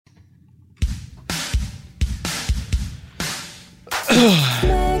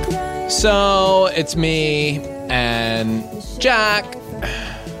So it's me and Jack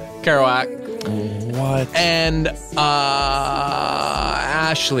Kerouac. What? And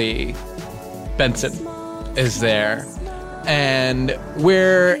Ashley Benson is there. And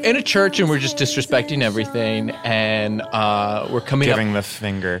we're in a church and we're just disrespecting everything. And we're coming Giving the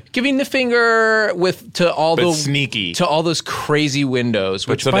finger. Giving the finger to all But the sneaky. to all those crazy windows,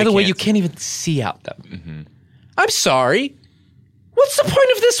 which, so by they the way, can't you can't even see out them. Mm-hmm. I'm sorry. What's the point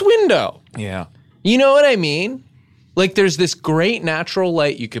of this window? Yeah. You know what I mean? Like, there's this great natural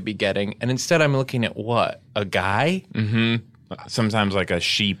light you could be getting, and instead I'm looking at what? A guy? Mm-hmm. Sometimes like a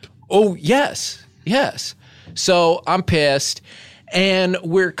sheep. Oh, yes. Yes. So I'm pissed, and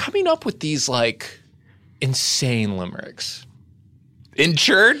we're coming up with these, like, insane limericks. In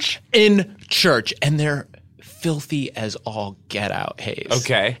church? In church, and they're filthy as all get out, Hayes.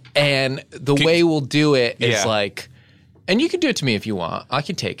 Okay. And the way we'll do it is Yeah. like, and you can do it to me if you want. I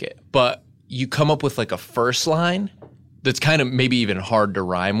can take it. But you come up with like a first line that's kind of maybe even hard to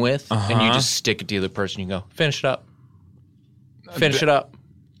rhyme with, and you just stick it to the other person. You go, finish it up. Finish it up.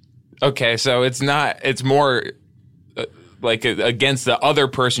 Okay, so it's more like against the other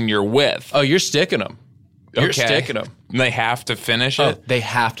person you're with. Oh, you're sticking them. You're Okay. sticking them. They have to finish Oh, it? they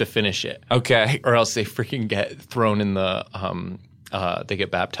have to finish it. Okay. Or else they freaking get thrown in the, they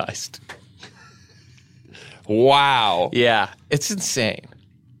get baptized. Wow. Yeah, it's insane.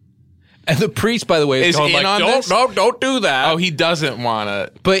 And the priest, by the way, is Is going in like, on this? don't do that. Oh, he doesn't want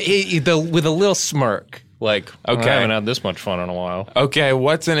to. But with a little smirk, like, Okay. I haven't had this much fun in a while. Okay,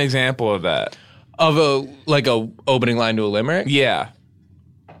 what's an example of that? Of a opening line to a limerick, Yeah.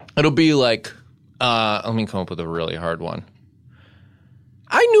 it'll be like, let me come up with a really hard one.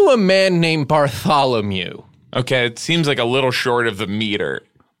 I knew a man named Bartholomew. Okay, it seems like a little short of the meter.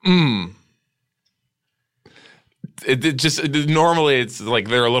 Normally it's like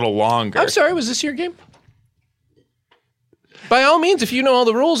they're a little longer. I'm sorry, was this your game? By all means, if you know all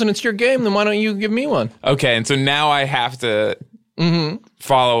the rules and it's your game, then why don't you give me one? Okay, and so now I have to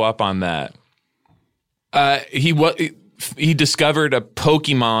follow up on that. He discovered a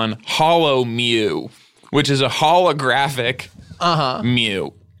Pokemon Hollow Mew, which is a holographic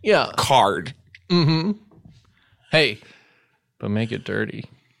Mew Yeah. card. Hey, but make it dirty.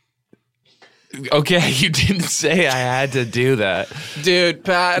 Okay, you didn't say I had to do that. Dude,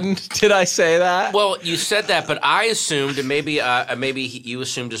 Patton, did I say that? Well, you said that, but I assumed, and maybe you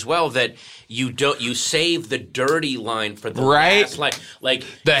assumed as well, that you save the dirty line for the Right. last line, like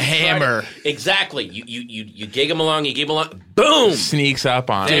The hammer. Exactly. You gig him along, boom, Sneaks up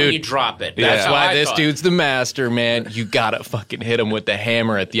on then it. you drop it. That's how why I this thought. dude's the master, man. You gotta fucking hit him with the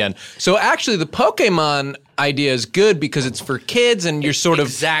hammer at the end. So actually, the Pokemon idea is good because it's for kids, and you're sort of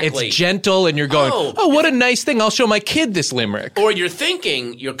Exactly. it's gentle, and you're going, Oh. what a nice thing! I'll show my kid this limerick. Or you're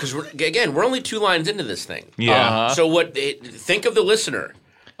thinking, because we're only 2 lines into this thing. Yeah. So think of the listener.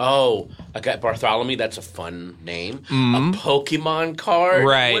 Oh, I got Bartholomew. That's a fun name. A Pokemon card.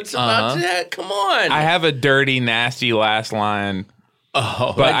 Right. What's about that? Come on. I have a dirty, nasty last line.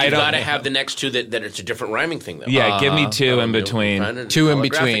 Oh, But I you don't. got to have the next two that it's a different rhyming thing, though. Yeah, give me two in between. Find a two in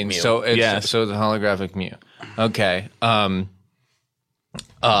holographic between. Mew. So it's Yes. so the holographic Mew. Okay. And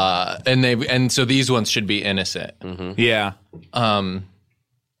so these ones should be innocent. Yeah.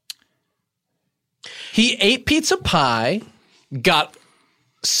 He ate pizza pie, got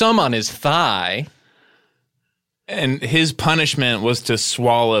some on his thigh. And his punishment was to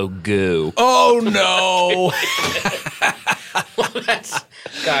swallow goo. Oh no!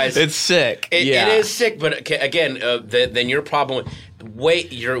 Guys, It's sick. It Yeah. is sick, but again, then your problem.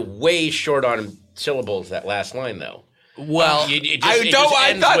 You're way short on syllables. That last line, though. Well, It I ends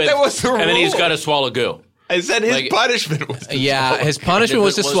thought with, that was the and then he's rule. got to swallow goo. I said his Like- punishment was to yeah, his punishment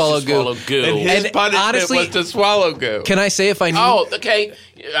was to swallow goo. And his And punishment honestly- was to swallow goo. Can I say if I knew? Oh, okay.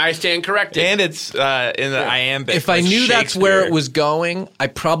 I stand corrected. And it's in the iambic. If I like knew that's where Shakespeare. it was going, I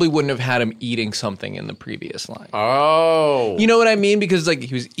probably wouldn't have had him eating something in the previous line. Oh. You know what I mean? Because like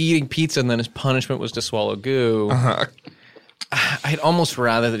he was eating pizza and then his punishment was to swallow goo. I'd almost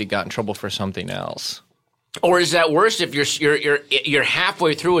rather that he got in trouble for something else. Or is that worse if you're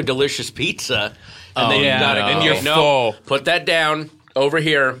halfway through a delicious pizza and then yeah, you gotta no. go, And you're no, full. Put that down over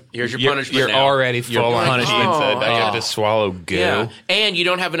here. Here's your punishment. You're now. already full Your on punishment. pizza. Oh. I have to swallow goo. Yeah, and you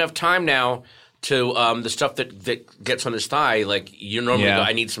don't have enough time now to the stuff that gets on his thigh. Like you normally Yeah. go,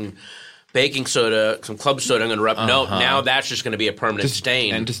 I need some baking soda, some club soda. I'm going to rub. No, now that's just going to be a permanent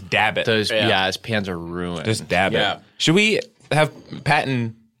stain. And just dab it. Yeah, his pants are ruined. Just dab Yeah. it. Should we have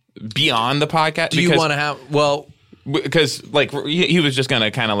Patton be on the podcast? Do you want to have? Well, because like he was just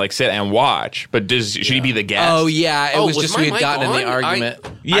gonna kind of like sit and watch, but should he be the guest? Oh yeah, it was just my we had mic gotten in the on? argument.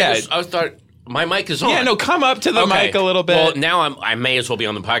 I thought my mic is on. Yeah, no, come up to the mic a little bit. Well, now I may as well be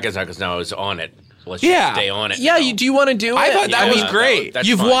on the podcast now because now I was on it. Let's just stay on it. Yeah, now. do you want to do it? I thought that was great. That's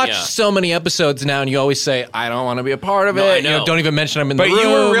You've fine, watched yeah. so many episodes now, and you always say, "I don't want to be a part of it." I You know. don't even mention I'm in but the room. you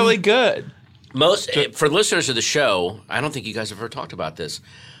were really good. For listeners of the show, I don't think you guys have ever talked about this.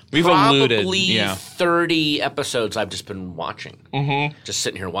 We've Probably alluded, 30 episodes I've just been watching. Mm-hmm. Just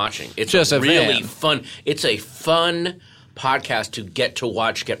sitting here watching. It's Just a really fan. fun. It's a fun podcast to get to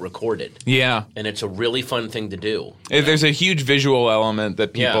watch get recorded. Yeah, And it's a really fun thing to do. there's a huge visual element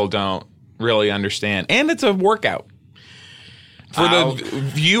that people Yeah. don't really understand, and it's a workout for the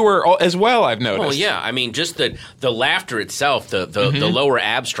viewer as well. I've noticed. Well, yeah. I mean, just the laughter itself, the lower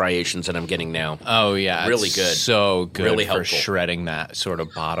ab striations that I'm getting now. Oh yeah, Really it's good. So good Really for helpful. shredding that sort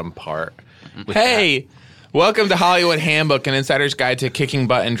of bottom part. Hey, welcome to Hollywood Handbook, an insider's guide to kicking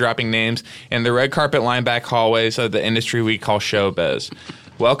butt and dropping names in the red carpet line back hallways of the industry we call showbiz.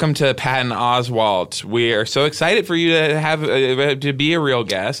 Welcome to Patton Oswalt. We are so excited for you to have to be a real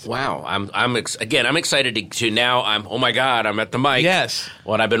guest. Wow, I'm excited to now. Oh my God, I'm at the mic. Yes.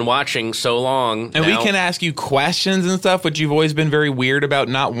 What I've been watching so long, And now. we can ask you questions and stuff, which you've always been very weird about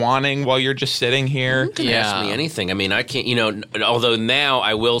not wanting while you're just sitting here. You can ask me anything. I mean, I can't. Although now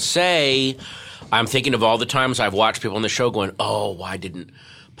I will say, I'm thinking of all the times I've watched people on the show going, "Oh, why didn't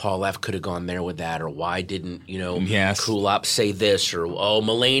Paul F. could have gone there with that, or why didn't Yes. Kulop say this, or oh,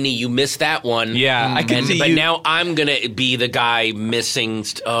 Mulaney, you missed that one." Yeah, I can see But you. now I'm gonna be the guy missing.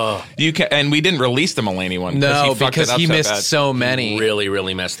 You can, and we didn't release the Mulaney one. No, fucked because it up he so missed bad. so many. really,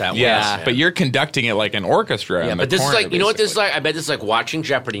 really messed that one. Yeah, up. but you're conducting it like an orchestra. Yeah, in the but this is corner, like, you know what this is like? I bet this is like watching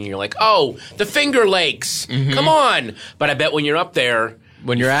Jeopardy and you're like, oh, the Finger Lakes. Come on. But I bet when you're up there,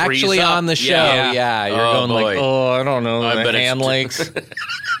 When you're you freeze actually up. on the show, Yeah. you're Oh, going boy. like, "Oh, I don't know, I the bet it's hand too- lakes."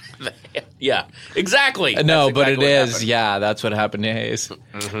 Yeah, exactly. No, That's but exactly it what is. happened. Yeah, that's what happened to Hayes.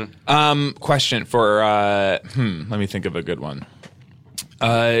 Question for let me think of a good one.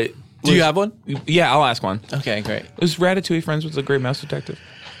 Do you have one? Yeah, I'll ask one. Okay, great. Was Ratatouille friends with the Great Mouse Detective?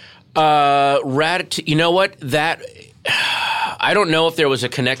 Ratatouille. You know what? That I don't know if there was a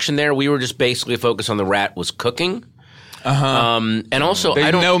connection there. We were just basically focused on the rat was cooking. And also, There's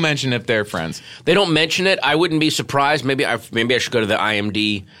I don't. no mention if they're friends. They don't mention it. I wouldn't be surprised. Maybe I should go to the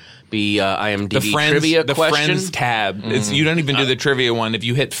IMDb The friends, trivia the question. friends tab. You don't even do the trivia one. If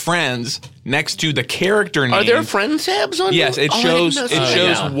you hit friends next to the character name, Are there friends tabs on? Yes, it Oh, I shows. didn't It know.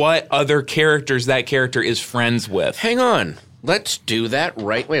 shows Yeah. what other characters that character is friends with. Hang on. Let's do that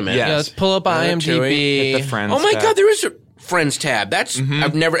right. Wait a minute. Yes. Yeah, let's pull up IMDb. Hit the friends. Oh my tab. God, there is a friends tab. That's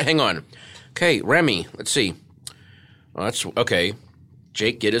I've never. Hang on. Okay, Remy. Let's see. Oh, that's okay.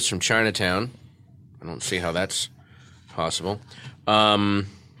 Jake Gittes from Chinatown. I don't see how that's possible.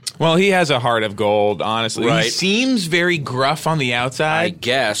 Well, he has a heart of gold. Honestly, Right. he seems very gruff on the I outside,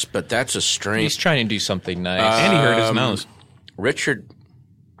 guess, but that's a strange. He's trying to do something nice. and he hurt his nose. Richard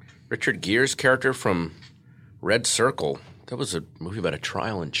Gere's character from Red Circle. That was a movie about a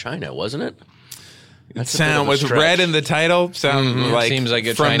trial in China, wasn't it? That's a bit of Sound a was stretch. red in the title. Sound like Seems like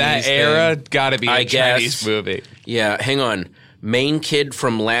a from Chinese that era. thing. Got to be a I guess. Chinese movie. Yeah, hang on. Main kid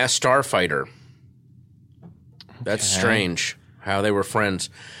from Last Starfighter. That's strange how they were friends.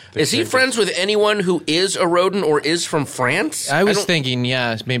 Is he friends with anyone who is a rodent or is from France? I was don't- thinking,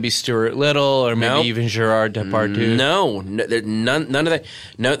 yeah, maybe Stuart Little or maybe Nope. even Gerard Depardieu. No, none of that.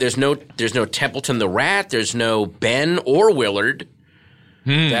 No, there's no Templeton the Rat. There's no Ben or Willard.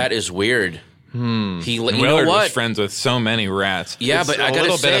 That is weird. He, you Willard know was what? friends with so many rats. Yeah, It's but a I gotta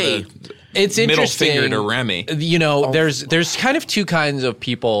little say, bit of It's a middle interesting. finger to Remy. You know, there's kind of two kinds of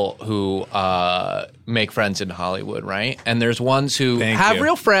people who make friends in Hollywood, right? And there's ones who Thank have you.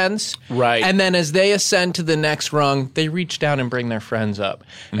 real friends, Right. And then as they ascend to the next rung, they reach down and bring their friends up.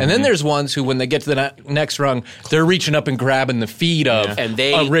 And Mm-hmm. then there's ones who, when they get to the next rung, they're reaching up and grabbing the feet of And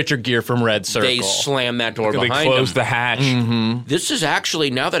they- a Richard Gere from Red Circle. they slam that door They behind close him. the hatch. This is actually,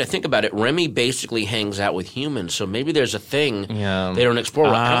 now that I think about it, Remy basically hangs out with humans, so maybe there's a thing Yeah. they don't explore.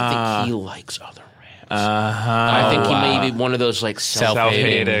 I don't think he likes other rats. I think he may be one of those like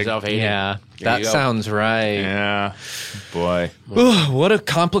Self-hating. self-hating. Yeah, There that you go. sounds right. Yeah, boy. Ugh, what a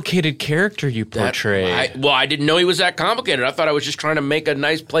complicated character you portray. I didn't know he was that complicated. I thought I was just trying to make a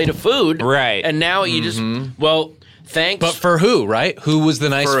nice plate of food. Right. And now you just, well, thanks. But for who, right? Who was the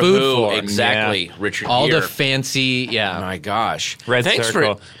nice for food who? for? Exactly. Richard All Gere. the fancy, My gosh. Red thanks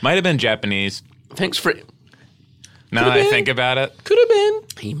Circle might have been Japanese. Thanks for. Now that I think about it, Could have been.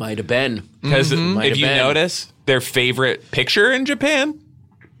 He might have been. because Might if have you been. notice, their favorite picture in Japan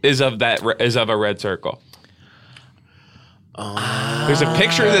is of a red circle. There's a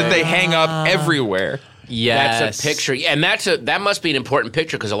picture that they hang up everywhere. Yes. That's a picture. Yeah, and that must be an important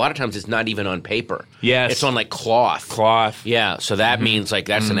picture because a lot of times it's not even on paper. Yes. It's on like cloth. Yeah, so that means like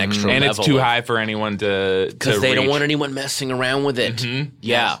that's an extra and level. it's too high for anyone to because they don't reach. want anyone messing around with it.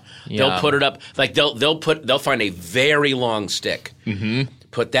 Yeah. They'll put it up like they'll find a very long stick,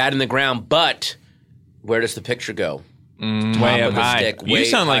 put that in the ground. But where does the picture go? way up high. Stick, You way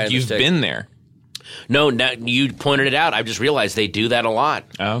sound high like on you've the stick. been there. No, you pointed it out. I just realized they do that a lot.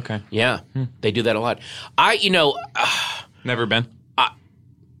 Oh, okay. Yeah, they do that a lot. Never been.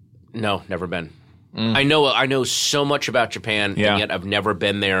 No, never been. I know so much about Japan, Yeah. and yet I've never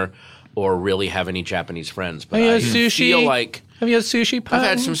been there or really have any Japanese friends. But Have you I had sushi? feel like Have you had sushi? I've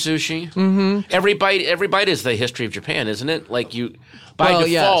had some sushi. Mm-hmm. Every bite is the history of Japan, isn't it? Like you, by Well,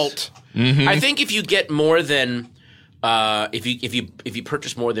 default. yes. I think if you get more than if you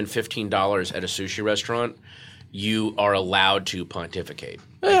purchase more than $15 at a sushi restaurant, you are allowed to pontificate.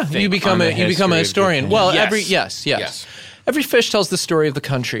 Yeah, you become a historian. Well, Yes. yes. Every fish tells the story of the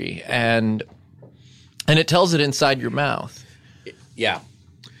country, and it tells it inside your mouth. Yeah.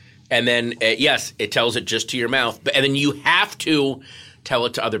 And then, yes, it tells it just to your mouth. And then you have to tell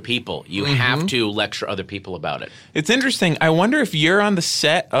it to other people. You have to lecture other people about it. It's interesting. I wonder if you're on the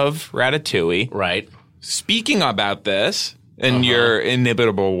set of Ratatouille, Right? speaking about this in your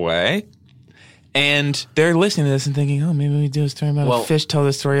inimitable way, and they're listening to this and thinking, oh, maybe we do a story about a fish tell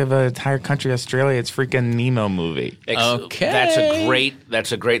the story of an entire country, Australia. It's freaking Nemo movie. Okay.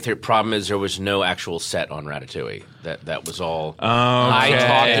 That's a great theory. Problem is there was no actual set on Ratatouille. That was all. I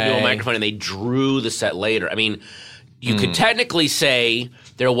talked into a microphone and they drew the set later. I mean, you could technically say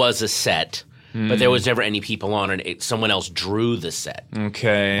there was a set, but there was never any people on it. Someone else drew the set.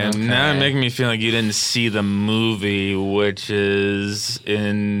 Okay, and now it's making me feel like you didn't see the movie, which is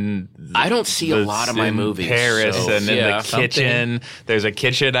in. I don't see a lot of my in movies. Paris so, and in yeah. the kitchen. There's a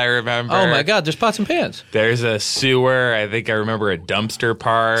kitchen I remember. Oh my God! There's pots and pans. There's a sewer. I think I remember a dumpster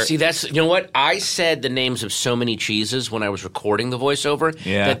part. See, you know what? I said the names of so many cheeses when I was recording the voiceover.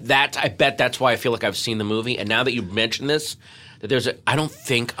 Yeah. I bet that's why I feel like I've seen the movie. And now that you mention this, that I don't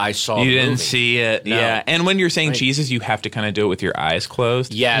think I saw You the didn't movie. see it, No. yeah. And when you're saying cheeses, you have to kind of do it with your eyes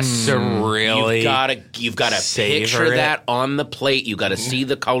closed. Yes. to really. You've got to savor picture it. that on the plate. You've got to see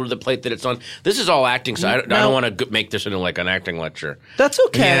the color of the plate that it's on. This is all acting, so I don't want to make this into like an acting lecture. That's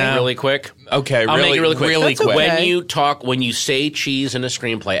okay. Yeah. Really quick. Okay, I'll make it really quick. really That's quick. okay. When you say cheese in a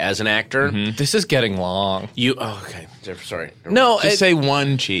screenplay as an actor, This is getting long. okay. Sorry. No, Just say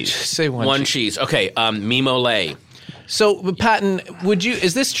one cheese. say One cheese. Okay. Mimolay. So, Patton,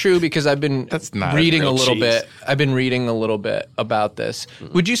 is this true? Because I've been That's not a reading real a little cheese. bit. I've been reading a little bit about this.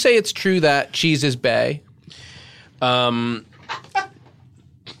 Would you say it's true that cheese is bae?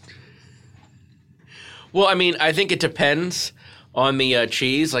 Well, I mean, I think it depends on the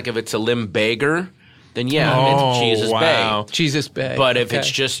cheese. Like if it's a Limburger, then it's cheese is wow. bae. Cheese is bae. But if Okay. it's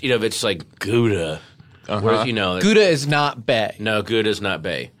just if it's like Gouda, whereas, Gouda is not bae. no, Gouda is not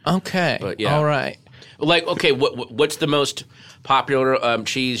bae. Okay. But, yeah. All right. Like, okay, what's the most popular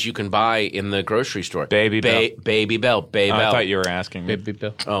cheese you can buy in the grocery store? Baby Bell. Baby Bell. Baby Oh, Bell. I thought you were asking me. Baby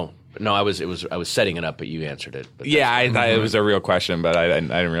Bill. Oh no, I was setting it up, but you answered it. But Yeah, I thought it was a real question, but I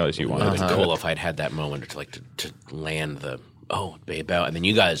didn't realize you wanted it would it. be cool if I'd had that moment to land the Baby Bell, and then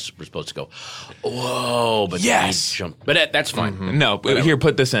you guys were supposed to go, whoa, but then Yes! you jumped. But that's fine. No, here,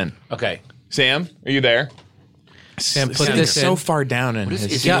 put this in. Okay. Sam, are you there? Sam, put Sam's this so in. far down in his.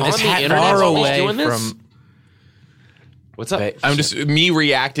 Is he on his the hat internet far while he's away doing this? from. What's up? I'm just me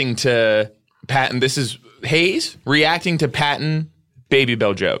reacting to Patton. This is Hayes reacting to Patton Baby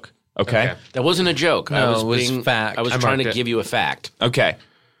Bell joke. Okay. That wasn't a joke. No, it was fact. I was I trying to marked it. give you a fact. Okay.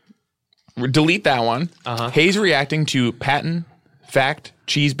 Delete that one. Hayes reacting to Patton fact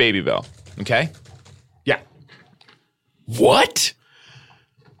cheese Baby Bell. Okay. Yeah. What?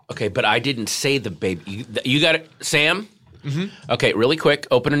 Okay, but I didn't say the baby. You got it, Sam? Mm-hmm. Okay, really quick.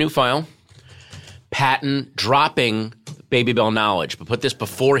 Open a new file. Patton dropping Baby Bell knowledge, but put this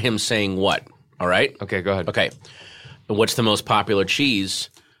before him saying what? All right? Okay, go ahead. Okay. And what's the most popular cheese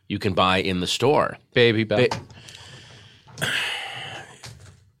you can buy in the store? Baby Bell.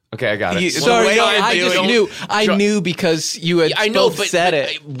 Okay, I got it. The Sorry, way no, I'm I just doing- knew. I knew because you had I know, both but said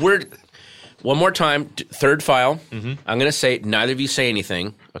it. We're one more time. Third file. I'm going to say neither of you say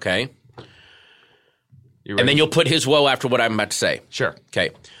anything. Okay, You and then ready? you'll put his woe after what I'm about to say. Sure.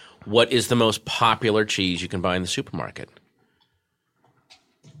 Okay. What is the most popular cheese you can buy in the supermarket?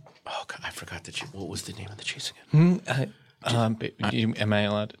 Oh God, I forgot the cheese. What was the name of the cheese again? Am I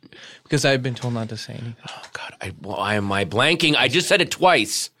allowed? Because I've been told not to say anything. Oh God, why am I blanking? I just said it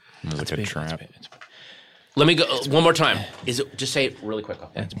twice. What a trap. Let me go one more time. Is it? Just say it really quick.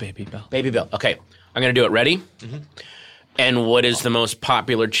 That's Baby Bell. Baby Bell. Okay, I'm going to do it. Ready? Mm-hmm. And what is the most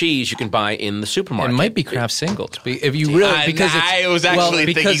popular cheese you can buy in the supermarket? It might be Kraft Singles. If you really, because I was actually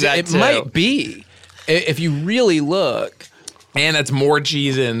thinking because that it too. might be. If you really look, And that's more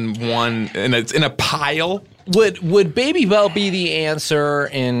cheese in one, and it's in a pile. would Baby Bell be the answer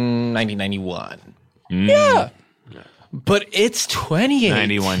in 1991? Yeah. But it's 2018.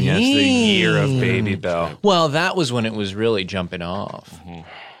 91, yes, the year of Baby Bell. Well, that was when it was really jumping off. You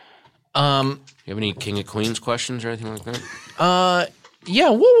have any King of Queens questions or anything like that? Yeah,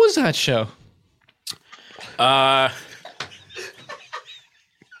 what was that show? What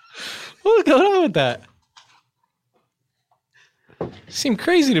was going on with that? Seemed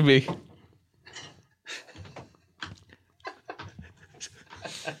crazy to me.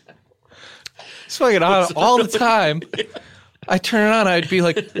 It's fucking on all the time. I turn it on, I'd be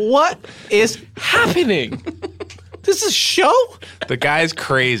like, what is happening? This is a show? The guy's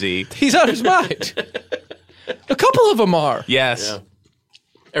crazy. He's out of his mind. A couple of them are. Yes. Yeah.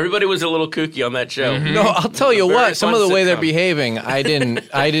 Everybody was a little kooky on that show. No, I'll tell you Very what. Some fun of the way they're sitcom. behaving, I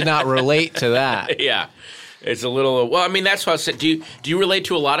did not relate to that. Yeah, it's a little. Well, I mean, that's how. Do you relate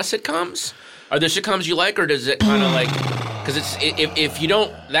to a lot of sitcoms? Are there sitcoms you like, or does it kind of like? Because it's if you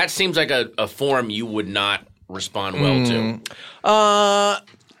don't, that seems like a form you would not respond well to.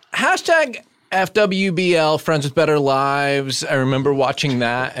 Hashtag FWBL, Friends with Better Lives. I remember watching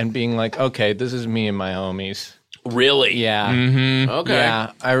that and being like, okay, this is me and my homies. Really? Yeah. Okay.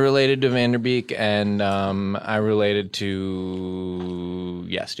 Yeah. I related to Vanderbeek and I related to,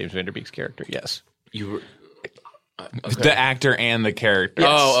 yes, James Vanderbeek's character. Yes. You were. The actor and the character.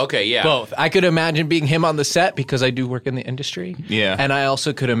 Oh, okay, yeah. Both. I could imagine being him on the set because I do work in the industry. Yeah. And I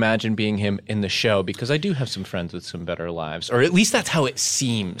also could imagine being him in the show because I do have some friends with some better lives. Or at least that's how it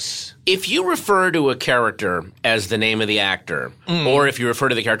seems. If you refer to a character as the name of the actor, or if you refer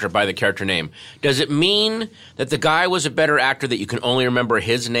to the character by the character name, does it mean that the guy was a better actor that you can only remember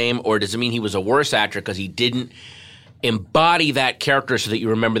his name, or does it mean he was a worse actor because he didn't embody that character so that you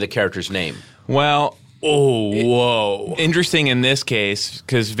remember the character's name? Well, Whoa. interesting in this case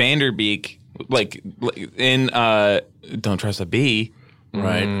because Vanderbeek, like in Don't Trust a Bee,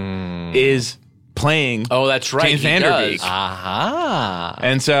 Right. is playing. Oh, that's right. James he Vanderbeek. does. Aha.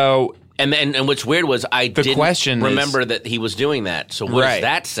 And so And what's weird was I didn't question is- remember that he was doing that. So what Right. does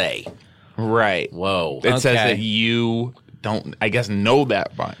that say? right, Whoa. it says Okay. that you don't, I guess, know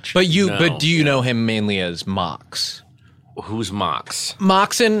that much. But No. but do you know him mainly as Mox? Who's Mox?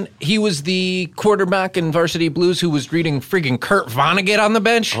 Moxon, he was the quarterback in Varsity Blues who was greeting friggin' Kurt Vonnegut on the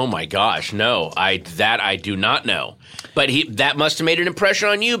bench. Oh my gosh, no. I do not know. But that must have made an impression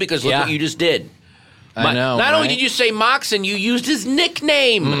on you because look Yeah. what you just did. I know. Not only right? did you say Moxon, you used his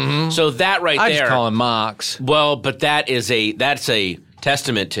nickname. So that right I there. just call him Mox. Well, but that's a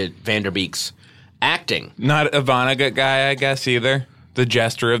testament to Vanderbeek's acting. Not a Vonnegut guy, I guess, either. The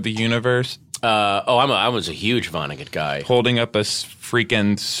jester of the universe, I was a huge Vonnegut guy. holding up a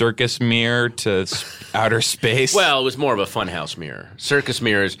freaking circus mirror to outer space. Well, it was more of a funhouse mirror. Circus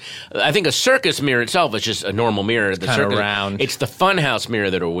mirrors. I think a circus mirror itself is just a normal mirror. The kinda circus, round. It's the funhouse mirror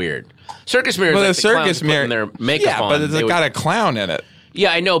that are weird. Circus mirrors. well, like the the clowns circus put mirror, in their makeup yeah, on. but it's They would- got a clown in it.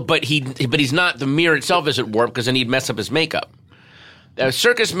 Yeah, I know, but he's not. The mirror itself isn't warped because then he'd mess up his makeup. A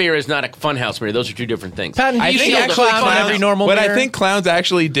circus mirror is not a funhouse mirror. Those are two different things. Patton, do I you think see a actually clown in every normal what mirror? I think clowns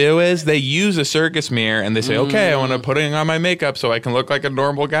actually do is they use a circus mirror and they say, "Okay, I want to put on my makeup so I can look like a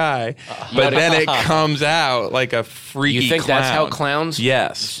normal guy." But then it comes out like a freaky. You think clown. that's how clowns?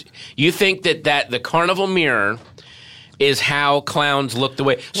 Yes. You think that the carnival mirror is how clowns look the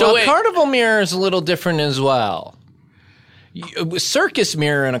way? So Well, wait, a carnival mirror is a little different as well. A circus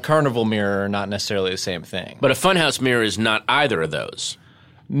mirror and a carnival mirror are not necessarily the same thing. but a funhouse mirror is not either of those.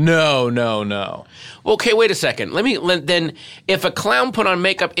 No. Okay, wait a second. Then if a clown put on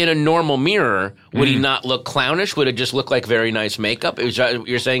makeup in a normal mirror, would he not look clownish? Would it just look like very nice makeup?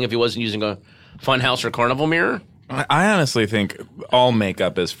 You're saying if he wasn't using a funhouse or carnival mirror? I honestly think all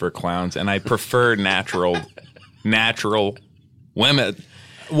makeup is for clowns, and I prefer natural women.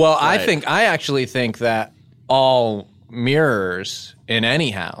 Well, I actually think that all mirrors in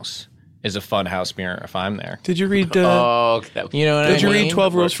any house is a fun house mirror if I'm there. Did you read? You know what I mean? Did you read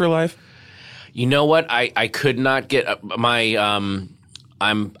 12 Rules for Life? You know what? I could not get my I'm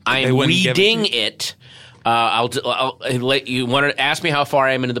wouldn't give it to reading it. I'll let you want to ask me how far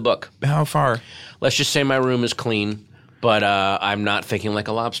I am into the book. How far? Let's just say my room is clean, but I'm not thinking like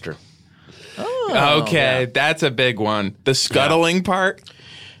a lobster. Okay, that's a big one. The scuttling part.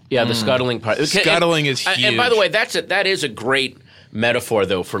 Yeah, the scuttling part. Scuttling is And by the huge. way, that is a great metaphor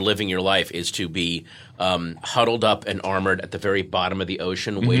though for living your life is to be huddled up and armored at the very bottom of the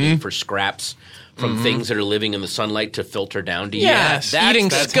ocean, waiting for scraps from things that are living in the sunlight to filter down to you. Yes, eating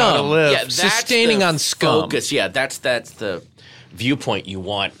that's how to scum. live. Yeah, that's Sustaining the on scum. Focus. Yeah, that's the viewpoint you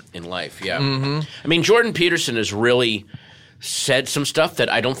want in life. Yeah. I mean, Jordan Peterson has really said some stuff that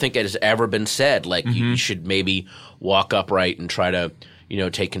I don't think has ever been said. Like you should maybe walk upright and try to,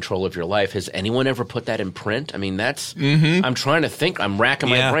 take control of your life. Has anyone ever put that in print? I mean, that's. I'm trying to think. I'm racking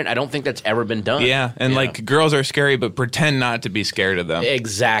my brain. I don't think that's ever been done. Yeah, and like girls are scary, but pretend not to be scared of them.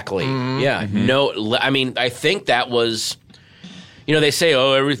 Exactly. Yeah. No. I mean, I think that was. They say,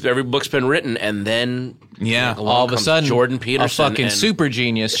 "Oh, every book's been written," and then along all of a comes sudden, Jordan Peterson, a fucking and, super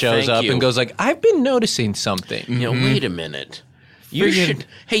genius shows Thank up you. and goes like, "I've been noticing something." Wait a minute. You Friggin' should.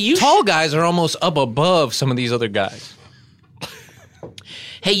 Hey, you Tall guys are almost up above some of these other guys.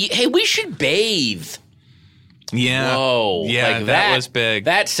 Hey, we should bathe. Yeah. Whoa. Yeah, like that was big.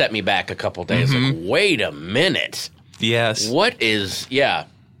 That set me back a couple days. Like, wait a minute. Yes. What is? Yeah.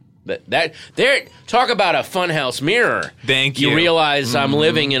 That there. Talk about a funhouse mirror. Thank you. You realize I'm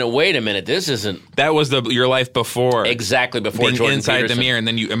living in a. Wait a minute. This isn't That was your life before. exactly before Being Jordan inside Peterson. the mirror, and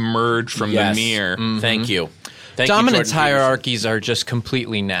then you emerge from Yes. the mirror. Thank you. Thank Dominance you, Jordan hierarchies are just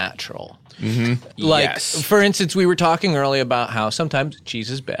completely natural. Like, Yes. for instance, we were talking earlier about how sometimes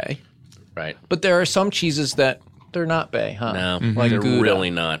cheese is bae, Peterson. Right. but there are some cheeses that they're not bae, huh? No, like they're Gouda. really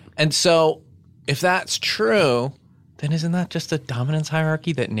not. And so, if that's true, then isn't that just a dominance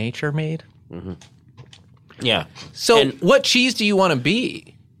hierarchy that nature made? Yeah. So, And- what cheese do you want to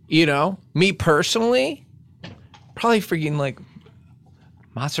be? Me personally, probably freaking like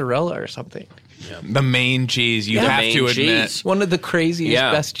mozzarella or something. The main cheese, you Yeah. have Main to admit. cheese. One of the craziest,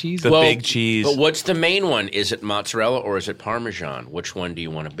 Yeah. best cheeses. The big cheese. But what's the main one? Is it mozzarella or is it Parmesan? Which one do you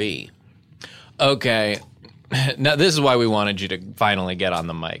want to be? Okay. Now, this is why we wanted you to finally get on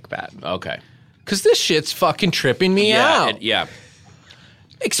the mic, Pat. Okay. Because this shit's fucking tripping me out. Yeah.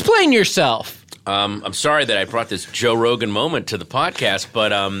 Explain yourself. I'm sorry that I brought this Joe Rogan moment to the podcast,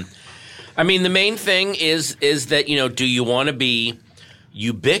 but I mean, the main thing is that do you want to be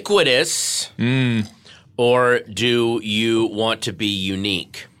ubiquitous or do you want to be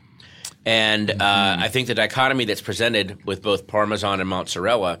unique? And I think the dichotomy that's presented with both Parmesan and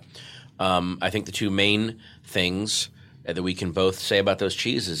mozzarella, I think the two main things that we can both say about those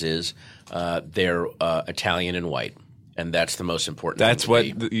cheeses is they're Italian and white. And that's the most important That's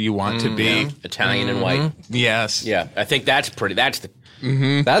thing to what be. you want to be. Italian and white. Yes. Yeah, I think that's the That's That's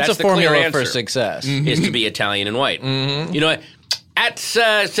a the clear formula for answer. success. is to be Italian and white. You know what? That's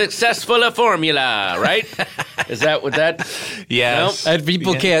a successful formula, right? Is that what that? Yes. And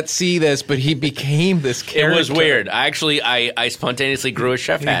people can't see this, but he became this It character. was weird. I spontaneously grew a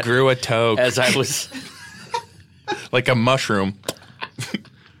chef He hat grew a toque as I was. like a mushroom.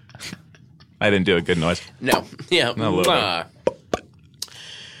 I didn't do a good noise. No, yeah. A little Mwah.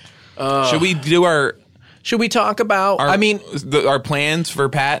 Should we do our Should we talk about? our plans for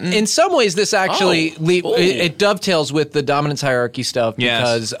Patton? In some ways, this actually Oh. it dovetails with the dominance hierarchy stuff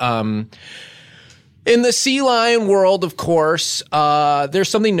Yes. because in the sea lion world, of course, there's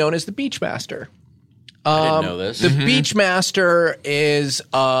something known as the Beachmaster. I didn't know this. The Beachmaster is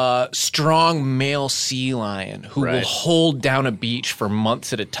a strong male sea lion who will Right. hold down a beach for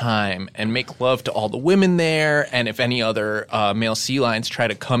months at a time and make love to all the women there. And if any other male sea lions try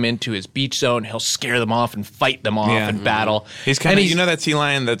to come into his beach zone, he'll scare them off and fight them off Yeah. and battle. He's kind And of, that sea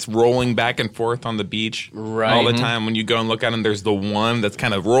lion that's rolling back and forth on the beach Right. all the time. When you go and look at him, there's the one that's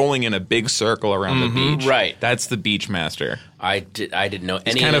kind of rolling in a big circle around the beach. Right. That's the beach master. I didn't know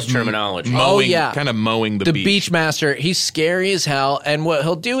any Kind of of his terminology. Mowing, yeah. kind of mowing the the beach. Beachmaster, he's scary as hell. And what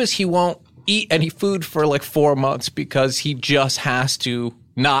he'll do is he won't eat any food for like 4 months because he just has to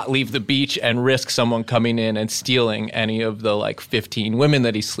not leave the beach and risk someone coming in and stealing any of the like 15 women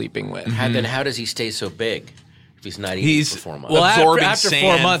that he's sleeping with. Then how does he stay so big if he's not eating He's for 4 months? Well, absorbing after 4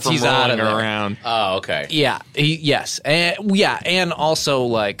 sand months, from he's out of rolling there. around. Oh, okay. Yeah, and also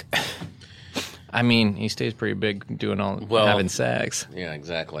like, I mean, he stays pretty big doing having sex. Yeah,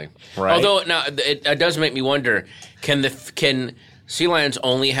 exactly. Right. Although now it does make me wonder: can sea lions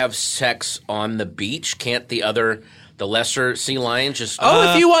only have sex on the beach? Can't the lesser sea lions just?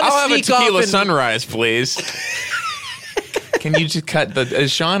 Oh, if you want to I'll have a sneak off tequila and sunrise, please. Can you just cut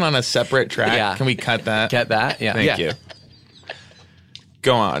is Sean on a separate track? Yeah. Can we cut that? get that, yeah, Thank you.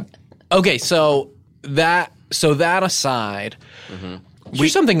 Go on. Okay, so that aside, you're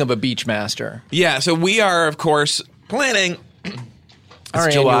something of a beach master. Yeah, so we are, of course, planning Our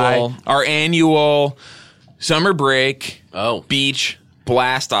it's July, annual- our annual summer break beach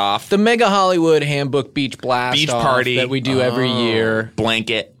blast off The Mega Hollywood Handbook Beach Blast Beach Off party. that we do every year.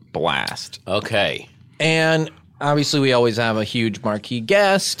 blanket blast. Okay. And obviously, we always have a huge marquee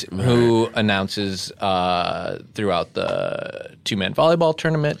guest who announces throughout the two-man volleyball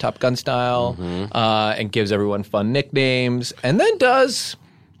tournament, Top Gun style, and gives everyone fun nicknames, and then does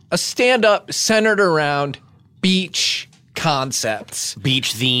a stand-up centered around beach concepts.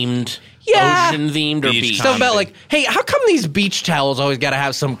 Beach themed, Yeah. ocean themed, or beach. Stuff about like, hey, how come these beach towels always got to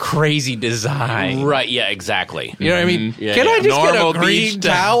have some crazy design? Right, yeah, exactly. You know what I mean? Yeah, Can yeah. I just Normal get a green beach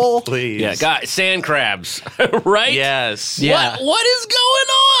towel? please. Yeah, guys, sand crabs, right? Yes. Yeah. What is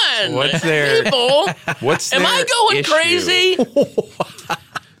going on? What's their- people? What's Am I their going issue? crazy?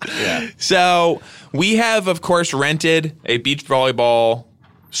 So we have, of course, rented a beach volleyball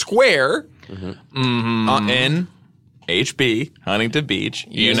square in HB, Huntington Beach.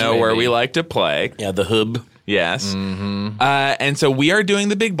 You Yes, know where baby. we like to play. Yeah, the hub. Yes. And so we are doing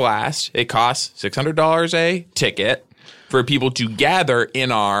the big blast. It costs $600 a ticket for people to gather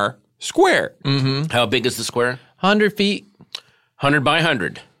in our square. How big is the square? 100 feet? 100 by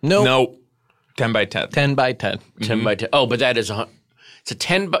 100. Nope. No, 10 by 10. 10 by 10. 10 by 10. Oh, but that is it's a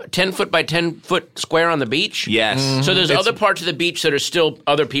 10 foot by 10 foot square on the beach? Yes. So there's other parts of the beach that are still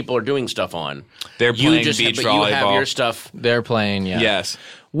other people are doing stuff on. They're playing beach but you have volleyball. your stuff. They're playing, yeah. Yes.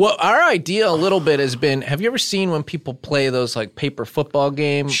 Well, our idea a little bit has been, have you ever seen when people play those like paper football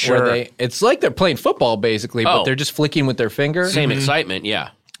games Sure. where it's like they're playing football basically, but Oh. they're just flicking with their finger? Same excitement, yeah.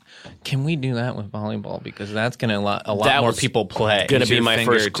 Can we do that with volleyball? Because that's going to a lot That more was people play. gonna Use be your my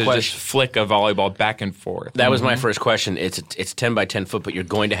finger first to question. just flick a volleyball back and forth. That was my first question. It's 10 by 10 foot, but you're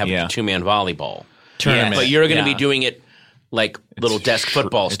going to have Yeah. a two-man volleyball. Tournament. But you're going to be Yeah. doing it like little desk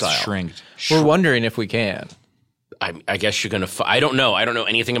football It's style. shrinked. We're wondering if we can. I guess you're going to I don't know. I don't know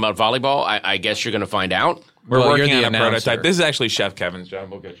anything about volleyball. I guess you're going to find out. We're Well, you're working the on a announcer. prototype. This is actually Chef Kevin's job.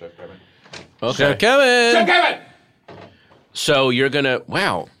 We'll get Chef Kevin. Okay. Kevin! Kevin! So you're going to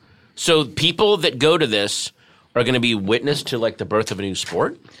wow. So people that go to this are going to be witness to like the birth of a new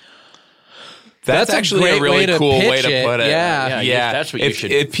sport? That's a actually great a really way to cool way pitch to it. put it. Yeah. Yeah, that's what you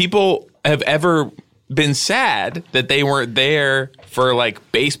should- If people have ever been sad that they weren't there for like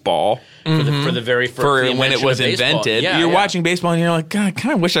baseball For the very first for when it was invented, Yeah, you're yeah. watching baseball and you're like, God, I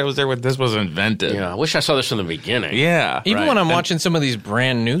kind of wish I was there when this was invented. Yeah, I wish I saw this from the beginning. Yeah. Even Right. when I'm watching some of these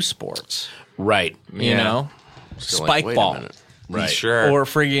brand new sports, Right. you Yeah. know? So, Spike wait a ball. minute. Right. Sure. Or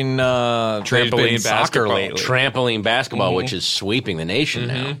friggin' Trampoline soccer basketball. lately. Trampoline basketball, which is sweeping the nation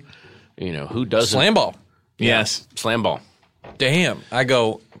now. You know, who doesn't? Slam ball. Yes. Slam ball. Damn. I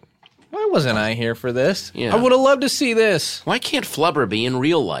go, why wasn't I here for this? Yeah. I would have loved to see this. Why can't Flubber be in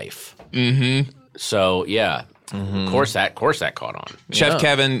real life? Mm-hmm. So, yeah. Of course that caught on. Chef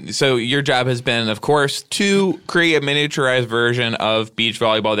Kevin, so your job has been, of course, to create a miniaturized version of beach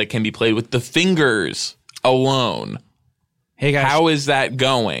volleyball that can be played with the fingers alone. Hey guys. How is that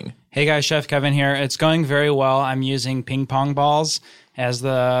going? Hey guys, Chef Kevin here. It's going very well. I'm using ping pong balls as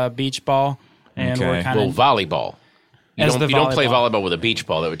the beach ball, and Okay. we're kind Well, of volleyball. You As don't, the you don't play volleyball. volleyball with a beach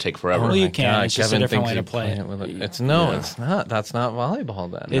ball. That would take forever. Well, you can. God, It's just a Kevin different thinks way to you play it. with it. It's not. That's not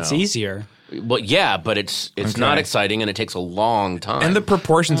volleyball then. It's easier. Well, yeah, but it's not exciting and it takes a long time. And the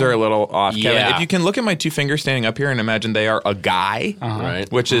proportions are a little off, Kevin. Yeah. If you can look at my two fingers standing up here and imagine they are a guy,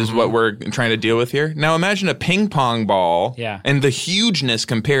 right. which is what we're trying to deal with here. Now imagine a ping pong ball Yeah. and the hugeness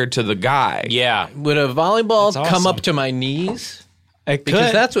compared to the guy. Yeah. Would a volleyball That's come awesome. up to my knees? It Because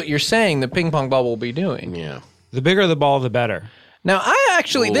could. that's what you're saying the ping pong ball will be doing. Yeah. The bigger the ball, the better. Now, I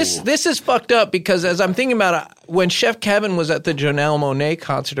actually, this is fucked up because as I'm thinking about it, when Chef Kevin was at the Janelle Monáe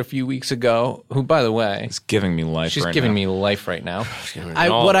concert a few weeks ago, who, by the way, It's giving me life she's right giving now. me life right now.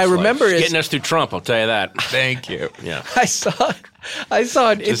 All What I this life. remember She's is getting us through Trump. I'll tell you that. Thank you. Yeah. I saw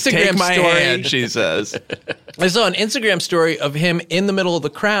an Just Instagram take my story. hand, she says. I saw an Instagram story of him in the middle of the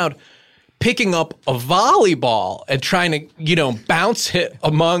crowd picking up a volleyball and trying to, bounce it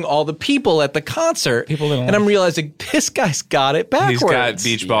among all the people at the concert. And I'm realizing this guy's got it backwards. He's got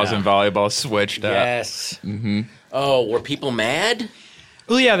beach balls and volleyball switched up. Yes. Mm-hmm. Oh, were people mad?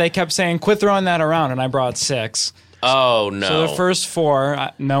 Well, yeah, they kept saying, quit throwing that around, and I brought 6. Oh, no. So the first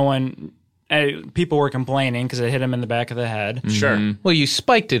 4, no one, people were complaining because it hit him in the back of the head. Sure. Well, you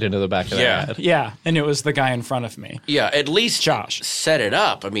spiked it into the back of the Yeah. head. Yeah, and it was the guy in front of me. Yeah, at least Josh. set it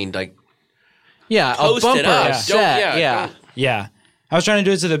up. I mean, like, Yeah, post a bumper it up. Yeah. set. Yeah. don't- Yeah. I was trying to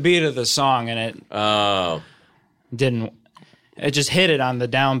do it to the beat of the song, and it Oh. didn't. It just hit it on the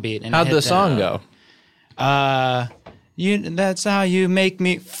downbeat. And it How'd hit the song go? That's how you make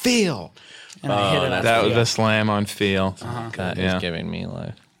me feel. And I hit it on That was feel. the slam on feel. That Yeah. is giving me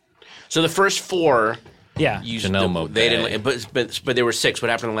life. So the first 4, Yeah. you Janelle they Monáe. didn't. But there were 6. What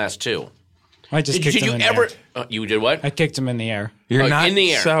happened in the last 2? I just kicked Did him you in ever? the air. You did what? I kicked him in the air. You're not in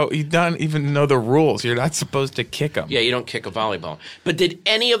the air. So you don't even know the rules. You're not supposed to kick them. Yeah, you don't kick a volleyball. But did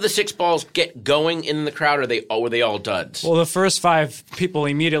any of the 6 balls get going in the crowd, or were they all duds? Well, the first 5 people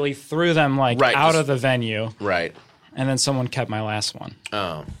immediately threw them out of the venue, Right. and then someone kept my last one.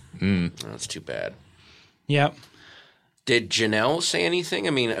 Oh. That's too bad. Yep. Did Janelle say anything?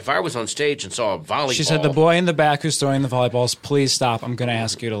 I mean, if I was on stage and saw a volleyball... She said, the boy in the back who's throwing the volleyballs, please stop. I'm going to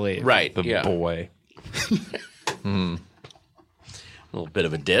ask you to leave. Right, The yeah. boy. A little bit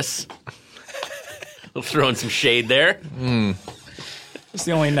of a diss. Throwing some shade there. It's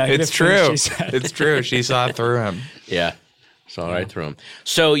the only negative It's thing true. she said. It's true. She saw through him. Yeah. Saw right through him.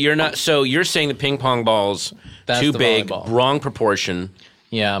 So you're saying the ping pong balls That's too the big, volleyball. wrong proportion,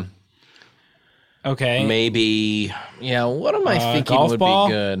 Yeah. Okay. maybe... Yeah, what am I thinking golf would ball?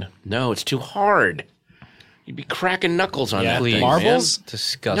 be good? No, it's too hard. You'd be cracking knuckles on Yeah, that Please. thing, marbles? man.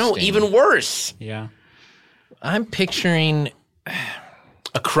 Disgusting. No, even worse. Yeah. I'm picturing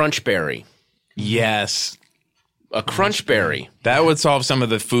A crunchberry. Yes. A crunchberry. That would solve some of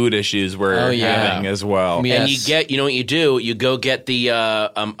the food issues we're having as well. Yeah. And you Yes. get, you know what you do? You go get the,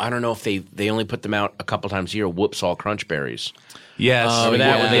 I don't know if they only put them out a couple times a year, Whoops All Crunchberries. Yes. Remember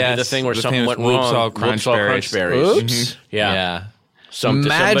that when they yes. did the thing where The something famous went wrong? Whoops All Whoops All Crunchberries. Crunchberries. Yeah. Yeah. Somebody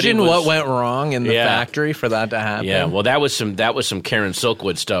Imagine was- what went wrong in the Yeah. factory for that to happen. Yeah, well, that was some Karen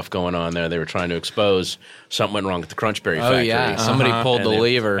Silkwood stuff going on there. They were trying to expose something went wrong at the Crunchberry Oh factory. yeah, somebody pulled the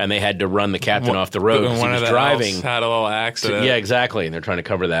lever. and they had to run the captain off the road because he One was of the driving. elves had a little accident. Yeah, exactly. And they're trying to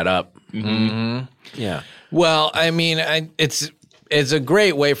cover that up. Mm-hmm. Yeah. Well, I mean, it's a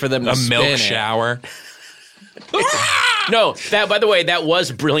great way for them to A spin milk it. shower. No, that by the way, that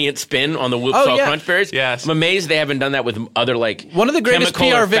was brilliant spin on the Whoops Oh, All yeah. Crunchberries. Yes. I'm amazed they haven't done that with other One of the greatest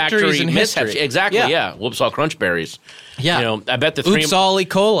chemical or PR victories factory in mishaps. history. Exactly. Yeah. Yeah. Whoops All Crunchberries. Yeah. You know, I bet the 3. Oops, all E.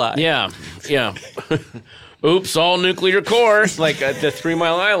 coli. Yeah. Yeah. Oops, all nuclear core, like at the 3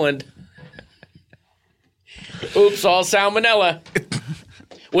 Mile Island. Oops, all salmonella.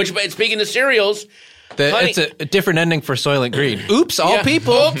 Which, but speaking of cereals, honey- It's a different ending for Soylent Green. Oops, all yeah,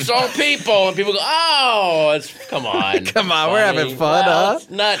 people. Oops, all people. And people go, oh, come on. Come on, we're having Funny. fun, Well, huh? it's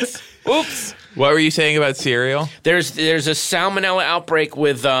nuts. Oops. What were you saying about cereal? There's a salmonella outbreak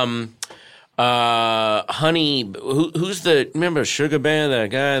with Honey. Who's the remember Sugar Bear, that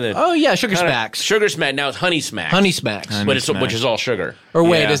guy that Oh yeah, Sugar Smacks. Sugar Smack. Now it's Honey Smack. Honey Smacks. but it's which is all sugar. Or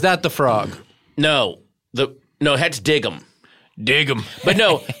wait, Yeah. is that the frog? No, that's Dig 'em. Dig 'em. But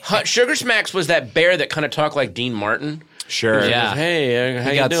no, Sugar Smacks was that bear that kind of talked like Dean Martin. Sure. Yeah. Hey, how He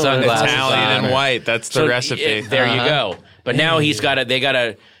you got doing? sunglasses Italian on. and white. That's the So, recipe. yeah, there you go. But now they got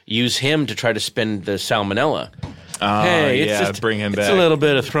to use him to try to spin the salmonella. Hey, it's yeah, just, bring him it's back. a little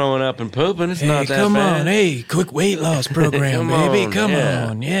bit of throwing up and pooping. It's not that come bad. on, hey, quick weight loss program, Come baby. on, Come yeah.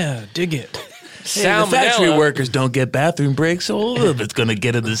 on, yeah, dig it. Salmonella. workers don't get bathroom breaks, so all of it's going to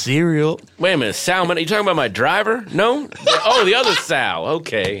get in the cereal. Wait a minute, salmon? Are you talking about my driver? No? Oh, the other Sal.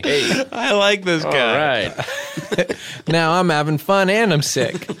 Okay. Hey. I like this All guy. right. Now I'm having fun and I'm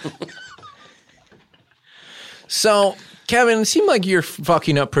sick. So, Kevin, it seemed like you're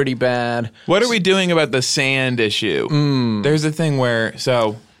fucking up pretty bad. What are we doing about the sand issue? There's a thing where,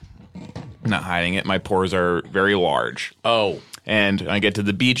 so, I'm not hiding it, my pores are very large. Oh. And I get to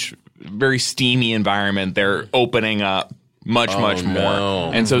the beach, very steamy environment. They're opening up much more.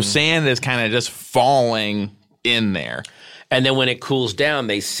 no. And so sand is kind of just falling in there, And then when it cools down,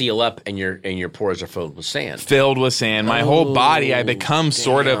 they seal up and your pores are filled with sand. filled with sand. My whole body, I become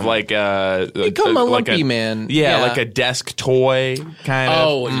sort of like a Become a like lumpy man. Yeah, Yeah. like a desk toy kind of.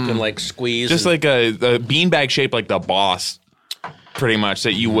 Oh, you can like squeeze. Just and- like a beanbag shape, like the boss, pretty much,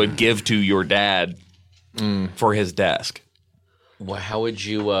 that you would give to your dad for his desk. Well, how would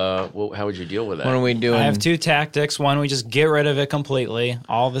you deal with that? What are we doing? I have 2 tactics. One, we just get rid of it completely,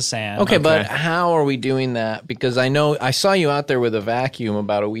 all the sand. Okay, but how are we doing that? Because I know I saw you out there with a vacuum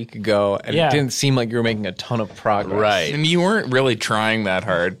about a week ago, and Yeah. it didn't seem like you were making a ton of progress. Right. And you weren't really trying that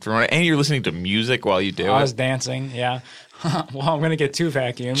hard. And you're listening to music while you do I was it. dancing, yeah. Well, I'm going to get 2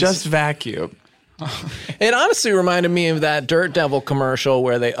 vacuums. Just vacuum. It honestly reminded me of that Dirt Devil commercial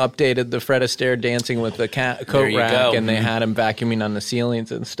where they updated the Fred Astaire dancing with the There coat you rack, go. and they had him vacuuming on the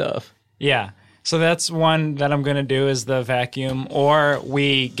ceilings and stuff. Yeah. So that's one that I'm going to do is the vacuum, or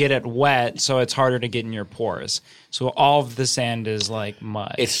we get it wet so it's harder to get in your pores. So all of the sand is like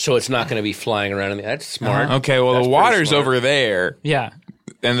mud. It's not going to be flying around. That's smart. Okay, well, That's the pretty water's smart. over there, yeah.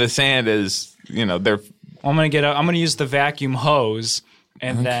 and the sand is, they're. I'm going to use the vacuum hose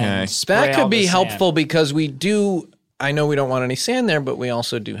and then spray That all could be the sand. helpful because we do. I know we don't want any sand there, but we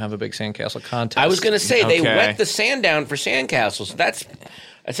also do have a big sandcastle contest. I was going to say they Okay. wet the sand down for sandcastles.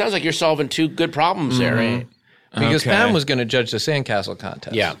 It sounds like you're solving 2 good problems there. Mm-hmm. Because Okay. Pam was going to judge the sandcastle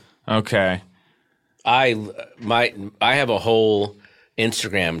contest. Yeah. Okay. I have a whole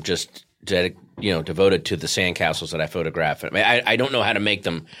Instagram just devoted to the sandcastles that I photograph. I mean, I don't know how to make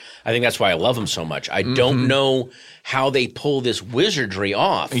them. I think that's why I love them so much. I don't know how they pull this wizardry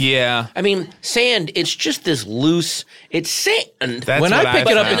off. Yeah. I mean, sand, it's just this loose, it's sand. That's When what I pick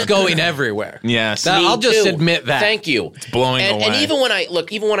it up, found. it's going everywhere. Yes. That- Me I'll just too. admit that. Thank you. It's blowing and, away. And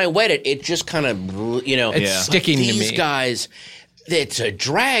even when I wet it, it just kind of, It's Yeah. sticking to these me. guys, it's a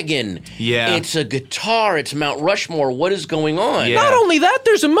dragon. Yeah. It's a guitar. It's Mount Rushmore. What is going on? Yeah. Not only that,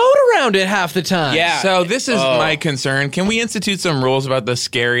 there's a moat around it half the time. Yeah. So this is my concern. Can we institute some rules about the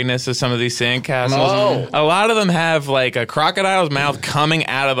scariness of some of these sandcastles? Oh. A lot of them have like a crocodile's mouth coming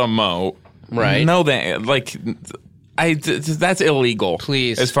out of the moat. Right. No, that's illegal.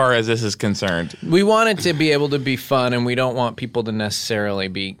 Please. as far as this is concerned. We want it to be able to be fun, and we don't want people to necessarily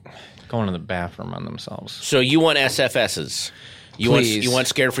be going to the bathroom on themselves. So you want SFSs? Please. You want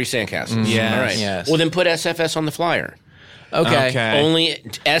scare-free sandcastles? Yes. All right. Yes. Well, then put SFS on the flyer. Okay. Only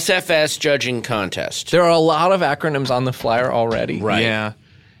SFS judging contest. There are a lot of acronyms on the flyer already. Right. Yeah.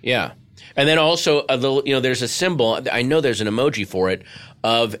 Yeah. And then also a little, there's a symbol. I know there's an emoji for it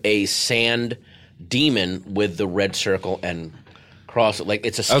of a sand demon with the red circle and cross. Like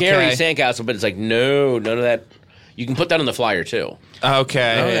it's a scary Okay. sandcastle, but it's like no, none of that. You can put that on the flyer too.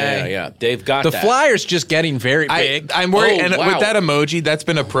 Okay. Yeah. They've got The that. flyer's just getting very big. I'm worried, Oh, and wow. with that emoji, that's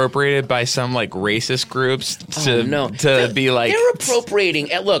been appropriated by some like racist groups to be like they're appropriating.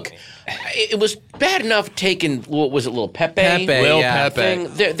 Look, it was bad enough taking what was it, Lil Pepe? Pepe, Lil yeah. Pepe.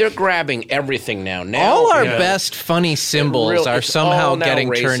 Thing. They're grabbing everything now. All our Yeah. best funny symbols are It's somehow all now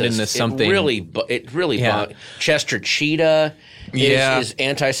getting turned racist. into something. It really Yeah. Chester Cheetah Yeah. is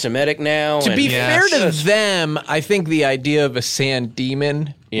anti-Semitic now. To be and- Yes. fair to them, I think the idea of a sand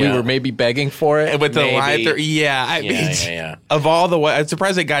demon, we Yeah. were maybe begging for it. with the Maybe. line through. Yeah, I mean, yeah. of all the way, I'm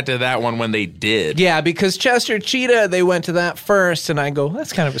surprised they got to that one when they did. Yeah, because Chester Cheetah, they went to that first, and I go,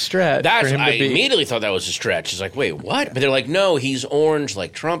 that's kind of a stretch for him to I be. immediately thought that was a stretch. It's like, wait, what? But they're like, no, he's orange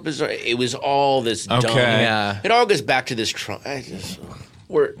like Trump is. It was all this dumb. Okay. Yeah. It all goes back to this Trump.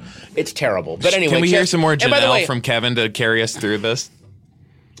 It's terrible. But anyway, Can we hear some more and by the Janelle way, from Kevin to carry us through this?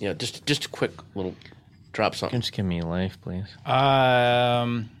 Yeah, just a quick little drop something. Just give me life, please.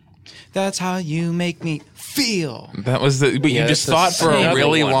 That's how you make me feel. That was the. But Yeah, you just that's thought for a another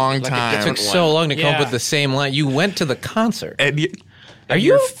really one. long Like a time. different Took so long to come up Yeah. with the same line. You went to the concert. And Are you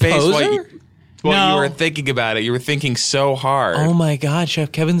your a face while poser? you, while No. you were thinking about it, you were thinking so hard. Oh my God,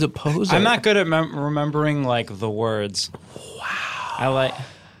 Chef Kevin's a poser. I'm not good at remembering like the words. Wow. I like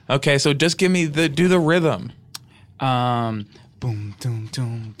Okay, so just give me do the rhythm. boom doom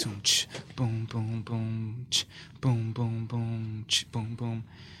doom doom ch boom boom boom ch boom boom boom ch boom boom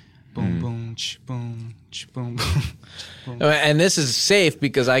boom boom ch boom ch boom boom. And this is safe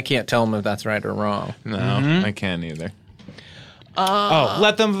because I can't tell him if that's right or wrong. No, I can't either. Oh,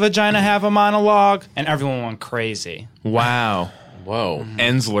 let the vagina have a monologue, and everyone went crazy. Wow. Whoa.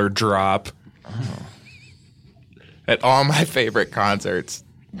 Ensler drop. At all my favorite concerts.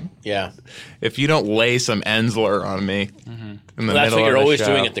 Yeah. If you don't lay some Ensler on me in the Well, that's middle what you're of the always show,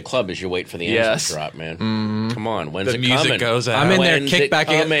 doing at the club is you wait for the answer Yes. to drop, man. Come on. When's the it music coming? goes out. I'm in there, When's it kickback.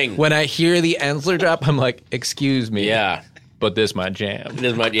 coming? When I hear the Ensler drop, I'm like, excuse me. Yeah. But this my jam.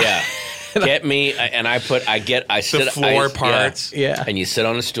 This much, yeah. Get me, and I sit The floor I- parts. Yeah. and you sit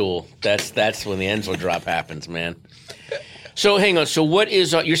on a stool. That's when the Ensler drop happens, man. So hang on. So what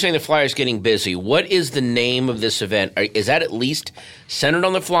is you're saying the flyer's getting busy? What is the name of this event? Is that at least centered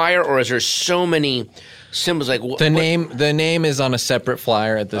on the flyer, or is there so many symbols? Like The name is on a separate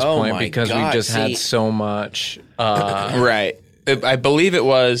flyer at this Oh point my because God, we just see. had so much. Right. I believe it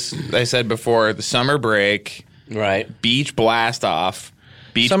was, I said before, the summer break, right? beach blast off,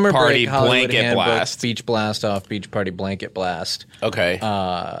 beach Summer party break, Hollywood blanket Handbook, blast. beach blast off, beach party blanket blast Okay.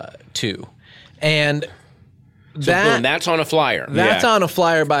 2, and Boom, that that's on a flyer. that's Yeah. on a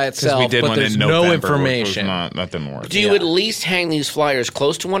flyer by Because itself. we did but one there's in no November, information. that didn't work. Do you at least hang these flyers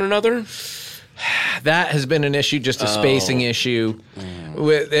close to one another? That has been an issue, just a spacing issue.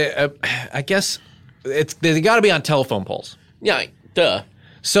 With I guess they got to be on telephone poles. Yeah. Duh.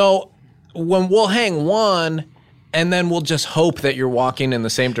 So when we'll hang one, and then we'll just hope that you're walking in the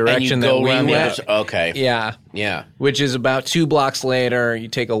same And you direction that go we around the went. other side. Okay. Yeah. Yeah. Which is about 2 blocks later. You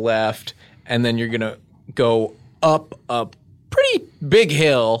take a left, and then you're gonna go up a pretty big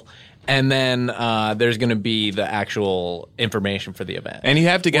hill, And then there's going to be the actual information for the event. And you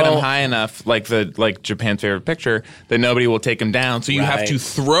have to get them high enough, like Japan's favorite picture, that nobody will take them down. So you have to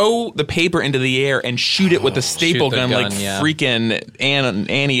throw the paper into the air and shoot it with a staple gun, like freaking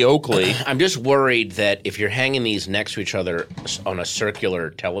Annie Oakley. I'm just worried that if you're hanging these next to each other on a circular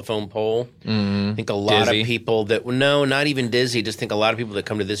telephone pole, I think a lot of people that not even dizzy. Just think a lot of people that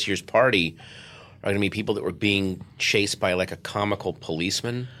come to this year's party are going to be people that were being chased by like a comical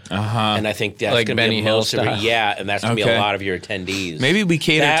policeman. And I think that's like going to Benny be Hill most of style. it. Yeah, and that's going to be a lot of your attendees. Maybe we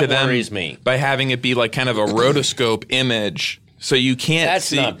cater to them worries me. by having it be like kind of a rotoscope image. So you can't That's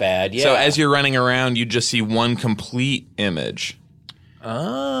see. not bad, yeah. So as you're running around, you just see one complete image.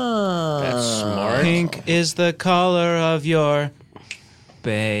 Oh. That's smart. Pink is the color of your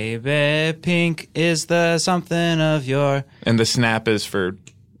baby. Pink is the something of your And the snap is for...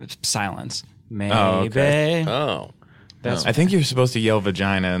 silence. Maybe. Oh, okay. Oh. I think you're supposed to yell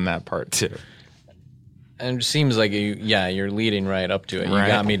vagina in that part, too. And it seems like you're leading right up to it. You Right.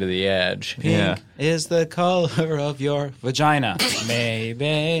 got me to the edge. Yeah. Is the color of your vagina.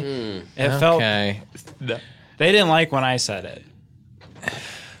 Maybe. It felt. Okay. They didn't like when I said it.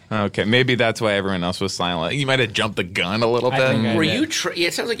 Okay, maybe that's why everyone else was silent. You might have jumped the gun a little I bit. think I Were did. you?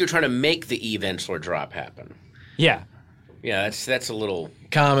 It sounds like you're trying to make the Eve Ensler drop happen. Yeah. Yeah, that's a little.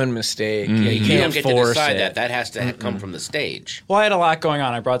 Common mistake. Yeah, You you don't can't get to force decide it. that. That has to come from the stage. Well, I had a lot going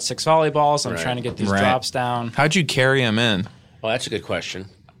on. I brought 6 volleyballs. I'm Right. trying to get these Right. drops down. How'd you carry him in? Well, that's a good question.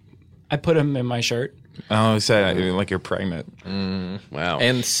 I put them in my shirt. Oh, say like you're pregnant. Wow.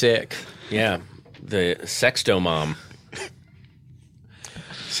 And sick. yeah, the sexto mom.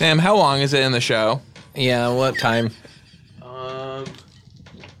 Sam, how long is it in the show? Yeah, what time?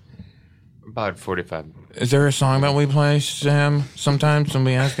 About 45. Is there a song that we play, Sam? Sometimes when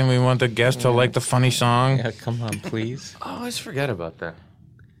we ask and we want the guest to like the funny song. Yeah, come on, please. I always forget about that.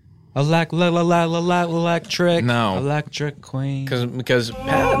 Electric. No. Electric Queen. Because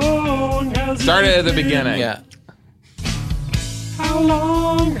Pat. Start it at the beginning. Yeah. How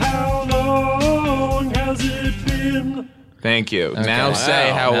long has it been? Thank you. Okay. Now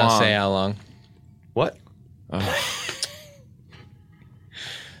say Wow. how Now long. say how long. What?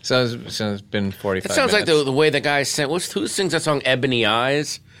 So it's been 45 It sounds like minutes. the way the guy sang. Who sings that song? Ebony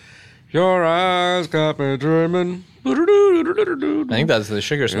Eyes. Your eyes got me dreaming. I think that's the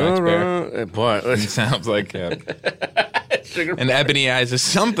Sugar Smacks bear. Boy, It sounds like sugar an ebony eyes is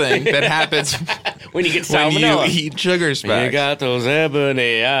something that happens when you get when you salmonella. eat sugar You specks. got those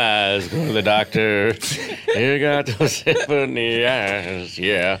ebony eyes. Go to the doctor. You got those ebony eyes.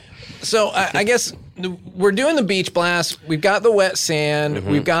 Yeah. So I guess we're doing the beach blast. We've got the wet sand.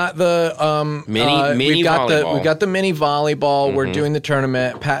 We've got the Mini we've got volleyball. we've got the mini volleyball. We're doing the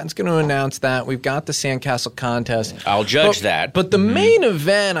tournament. Patton's going to announce that. We've got the sandcastle contest. I'll judge that. But the main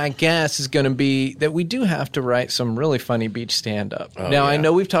event, I guess, is going to be that we do have to write some really funny beach stand up. Now I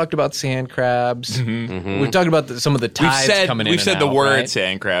know we've talked about sand crabs. We've talked about some of the tides coming in. We've said and the out, word right?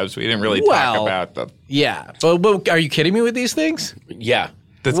 sand crabs. We didn't really Well, talk about the. Yeah, but are you kidding me with these things? Yeah.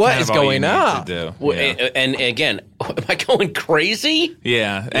 That's What kind is of all you going need on? to do. Well, Yeah. and again, am I going crazy?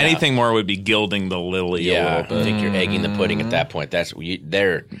 Yeah. Anything more would be gilding the lily a Yeah, little I bit. think you're egging the pudding at that point. That's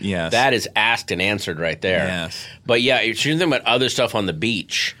there. Yes. That is asked and answered right there. Yes. But yeah, you're thinking about other stuff on the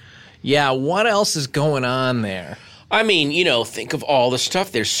beach. Yeah, what else is going on there? I mean, think of all the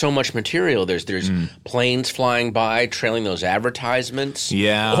stuff. There's so much material. There's planes flying by, trailing those advertisements.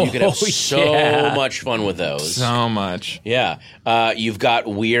 Yeah. You could have Oh, so yeah. much fun with those. So much. Yeah, you've got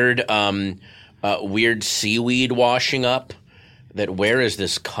weird seaweed washing up. Where is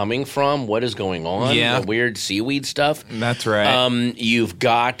this coming from? What is going on? Yeah. The weird seaweed stuff. That's right. You've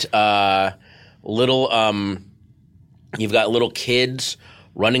got little kids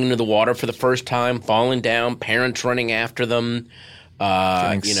running into the water for the first time, falling down, parents running after them.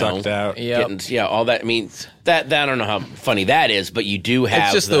 Getting sucked out. Yep. All that. I mean, that I don't know how funny that is, but you do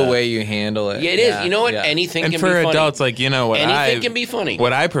have. It's just the way you handle it. Yeah, it is. You know what? Yeah. Anything And can for be funny. adults, what Anything can be funny.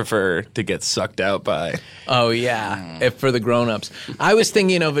 What I prefer to get sucked out by. Oh yeah, if for the grown-ups. I was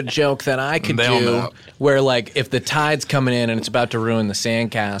thinking of a joke that I could They all do know. where, like, if the tide's coming in and it's about to ruin the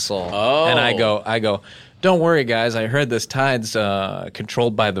sandcastle, and I go, don't worry, guys. I heard this tide's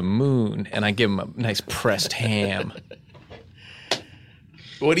controlled by the moon, and I give them a nice pressed ham.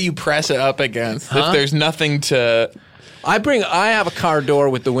 What do you press it up against if there's nothing to? I have a car door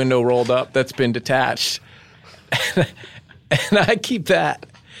with the window rolled up that's been detached, and I keep that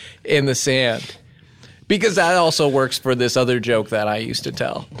in the sand because that also works for this other joke that I used to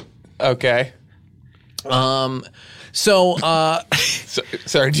tell. Okay. So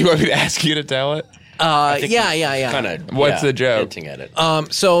Sorry, do you want me to ask you to tell it? Yeah. Kind of. What's the joke? Hinting at it.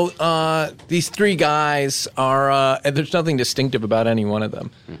 So these three guys are. And there's nothing distinctive about any one of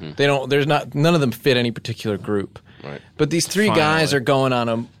them. They don't. There's not. None of them fit any particular group. Right. But these three guys are going on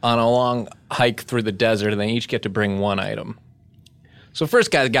a long hike through the desert, and they each get to bring one item. So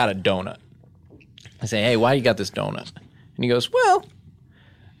first guy's got a donut. I say, "Hey, why you got this donut?" And he goes, "Well,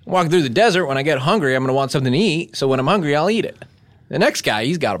 walking through the desert. When I get hungry, I'm going to want something to eat. So when I'm hungry, I'll eat it." The next guy,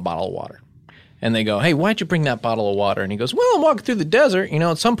 he's got a bottle of water. And they go, "Hey, why'd you bring that bottle of water?" And he goes, "Well, I'm walking through the desert.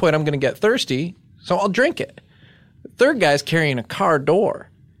 At some point I'm going to get thirsty, so I'll drink it." The third guy's carrying a car door.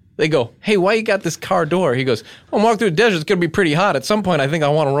 They go, "Hey, why you got this car door?" He goes, "Well, I'm walking through the desert. It's going to be pretty hot. At some point, I think I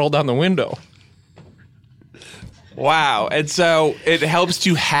want to roll down the window." Wow. And so it helps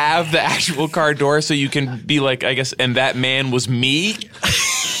to have the actual car door so you can be like, I guess, and that man was me?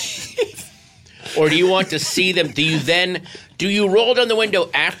 Or do you want to see them? Do you roll down the window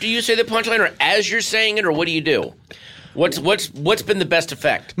after you say the punchline, or as you're saying it, or what do you do? What's been the best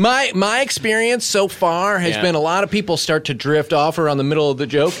effect? My experience so far has been a lot of people start to drift off around the middle of the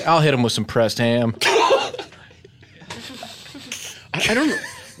joke. I'll hit them with some pressed ham. I don't know.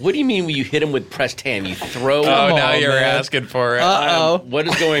 What do you mean when you hit him with pressed ham? You throw. Oh, now you're asking for it. What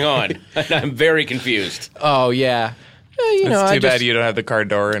is going on? I'm very confused. Oh, yeah. It's too bad you don't have the car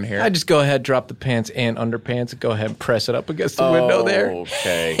door in here. I just go ahead, drop the pants and underpants, and go ahead and press it up against the window there.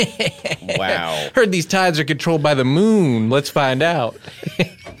 Okay. Wow. Heard these tides are controlled by the moon. Let's find out.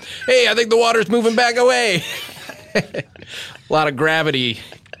 Hey, I think the water's moving back away. A lot of gravity.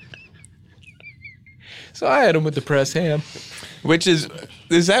 So I hit him with the pressed ham. Which is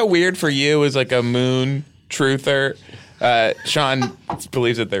that weird for you as like a moon truther? Sean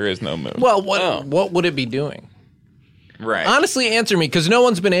believes that there is no moon. Well, what would it be doing? Right. Honestly, answer me, because no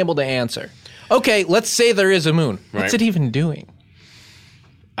one's been able to answer. Okay, let's say there is a moon. What's it even doing?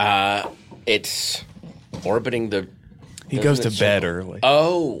 It's orbiting the. He goes to bed early.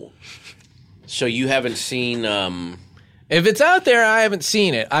 Oh. So you haven't seen. If it's out there, I haven't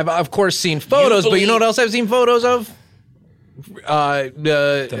seen it. I've, of course, seen photos, but you know what else I've seen photos of? The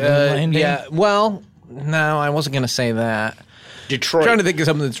moon landing? Yeah, well, no, I wasn't going to say that. Detroit. I'm trying to think of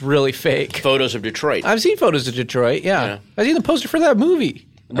something that's really fake. Photos of Detroit. I've seen photos of Detroit, yeah. I've seen the poster for that movie.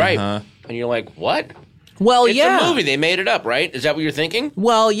 Right. And you're like, what? Well, It's a movie. They made it up, right? Is that what you're thinking?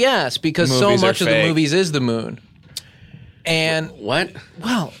 Well, yes, because so Movies are much of the fake. movies is the moon. And, What?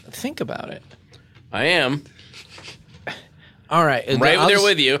 well, think about it. I am. All right. Right there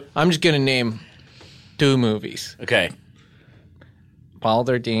with you. I'm just going to name 2 movies. Okay. Apollo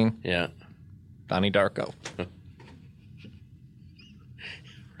 13, Yeah. Donnie Darko.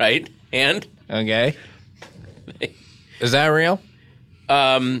 Right? And? Okay? Is that real?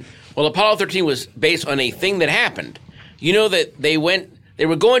 Well, Apollo 13 was based on a thing that happened. You know that they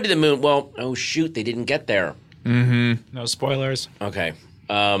were going to the moon. Well, oh, shoot, they didn't get there. No spoilers. Okay.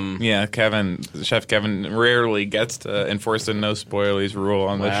 Yeah, Chef Kevin rarely gets to enforce the no spoilies rule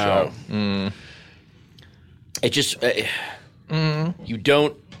on this Wow. show. It just,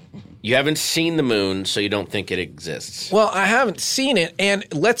 you haven't seen the moon, so you don't think it exists. Well, I haven't seen it, and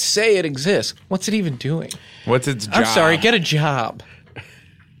let's say it exists. What's it even doing? What's its job? I'm sorry, get a job.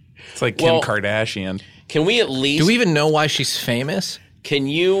 It's like Kim Well- Kardashian. Can we at least, Do we even know why she's famous? can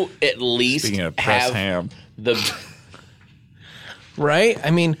you at least Speaking of pressed have ham. the, Right? I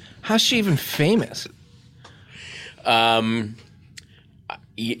mean, how's she even famous?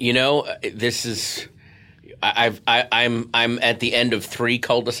 this is, I'm at the end of 3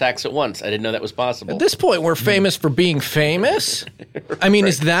 cul-de-sacs at once. I didn't know that was possible. At this point, we're famous for being famous? I mean,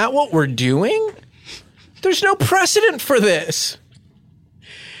 is that what we're doing? There's no precedent for this.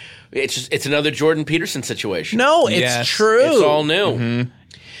 It's another Jordan Peterson situation. No, it's Yes. true. It's all new.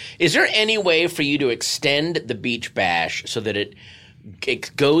 Is there any way for you to extend the beach bash so that it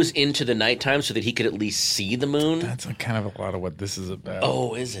goes into the nighttime so that he could at least see the moon? That's kind of a lot of what this is about.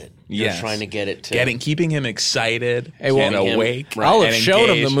 Oh, is it? You're Yes. trying to get it to... Keeping him excited Hey, well, and Keeping him- awake. right. I'll and have showed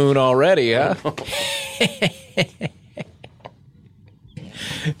him the engaged. moon already, huh?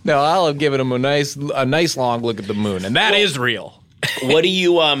 No, I'll have given him a nice long look at the moon, and that is real. What do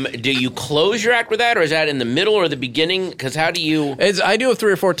you close your act with that, or is that in the middle or the beginning? Because how do you... I do it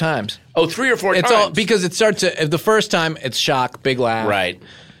 3 or 4 times. Oh, 3 or 4 It's times. all because it starts the first time it's shock, big laugh. Right.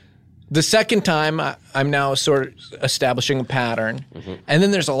 The second time I'm now sort of establishing a pattern, and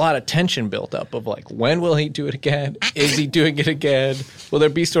then there's a lot of tension built up of like, when will he do it again? Is he doing it again? Will there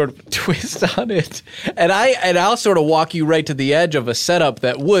be sort of a twist on it? And I'll sort of walk you right to the edge of a setup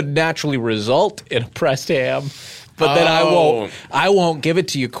that would naturally result in a pressed ham, but then I won't give it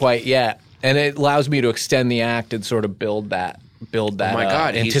to you quite yet. And it allows me to extend the act and sort of build that my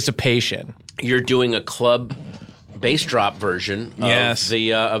God, he's- anticipation. you're doing a club bass drop version Yes.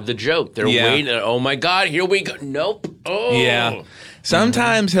 of the joke. They're Yeah. waiting. Oh my God! Here we go. Nope. Oh. Yeah.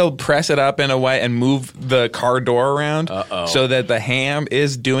 Sometimes he'll press it up in a way and move the car door around so that the ham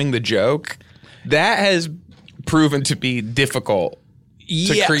is doing the joke. That has proven to be difficult to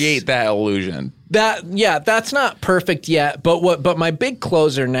Yes. create that illusion. That's not perfect yet. But my big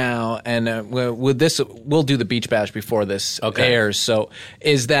closer now, and with this, we'll do the Beach Bash before this airs. So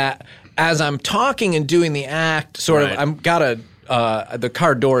is that as I'm talking and doing the act, sort Right. of, I'm got a. The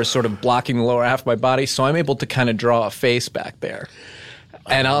car door is sort of blocking the lower half of my body, so I'm able to kind of draw a face back there,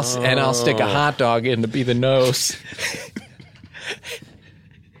 and I'll stick a hot dog in to be the nose,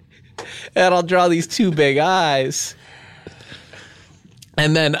 and I'll draw these two big eyes,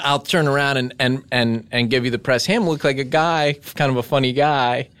 and then I'll turn around and give you the press ham. Look like a guy, kind of a funny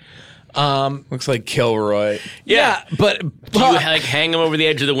guy. Looks like Kilroy. Yeah, but Do you like hang him over the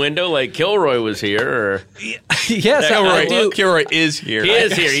edge of the window like Kilroy was here? Or yes, I do. Kilroy is here. he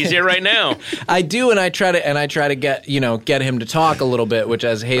is here. He's here right now. I do, and I try to get him to talk a little bit, which,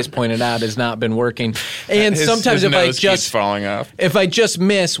 as Hayes pointed out, has not been working. And sometimes his if I nose keeps just falling off.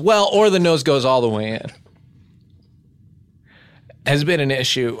 miss, or the nose goes all the way in, has been an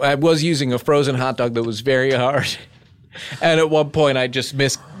issue. I was using a frozen hot dog that was very hard. And at one point, I just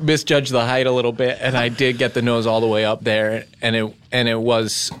misjudged the height a little bit, and I did get the nose all the way up there, and it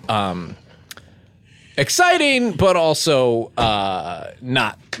was exciting, but also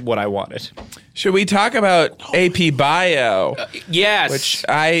not what I wanted. Should we talk about AP Bio? Yes. Which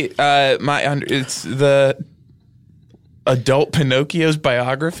it's the adult Pinocchio's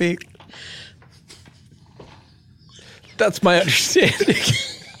biography. That's my understanding.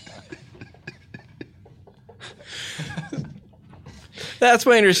 That's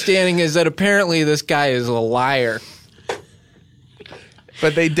my understanding, is that apparently this guy is a liar.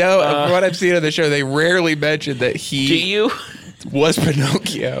 But they don't. From what I've seen on the show, they rarely mention that Do he you? was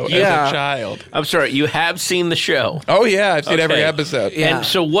Pinocchio as Yeah. a child. I'm sorry. You have seen the show. Oh yeah, I've seen every Okay. episode. Yeah. And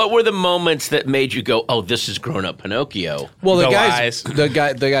so, what were the moments that made you go, "Oh, this is grown-up Pinocchio"? Well, The guy's lies.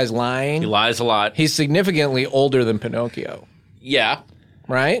 the guy's lying. He lies a lot. He's significantly older than Pinocchio, Yeah.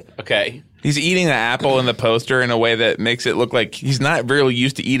 right? Okay. He's eating the apple in the poster in a way that makes it look like he's not really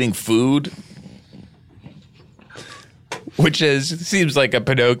used to eating food. Seems like a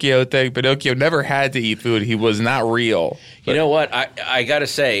Pinocchio thing. Pinocchio never had to eat food. He was not real. You know what? I got to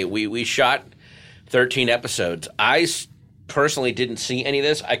say, we shot 13 episodes. Personally didn't see any of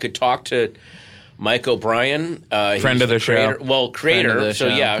this. I could talk to Mike O'Brien, Friend of the show. creator. Well, creator. Friend of the So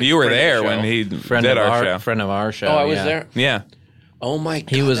show. yeah, You were friend of the there show. when he Friend did of our show. friend of our show. Oh, I was yeah. there. Yeah. Oh my God,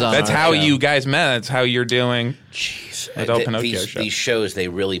 He was on That's our how show. you guys met. That's how you're doing. Jeez. Adult Pinocchio show. These shows, they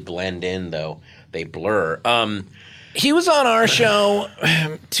really blend in, though. They blur. He was on our show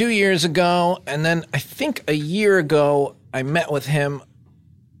 2 years ago, and then I think a year ago I met with him,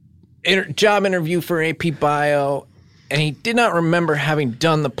 job interview for AP Bio, and he did not remember having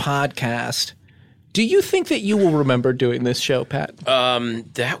done the podcast. Do you think that you will remember doing this show, Pat?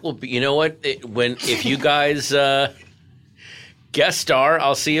 That will be. You know what? If you guys guest star,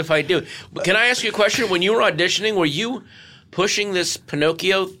 I'll see if I do. But can I ask you a question? When you were auditioning, were you pushing this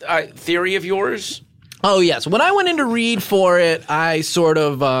Pinocchio theory of yours? Oh, yes. When I went in to read for it, I sort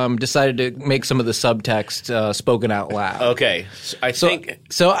of decided to make some of the subtext spoken out loud. Okay, I think.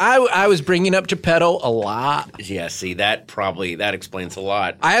 So I was bringing up Geppetto a lot. Yeah. See, that explains a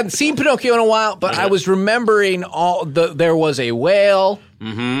lot. I hadn't seen Pinocchio in a while, but I was remembering there was a whale,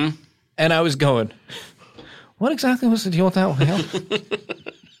 and I was going, what exactly was the deal with that whale?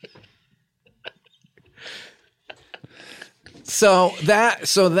 So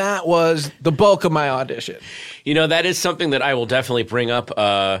that was the bulk of my audition. You know, that is something that I will definitely bring up.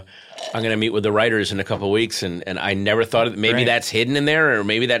 I'm going to meet with the writers in a couple of weeks, and I never thought of maybe Great. that's hidden in there, or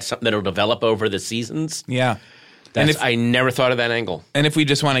maybe that's something that'll develop over the seasons. Yeah. I never thought of that angle. And if we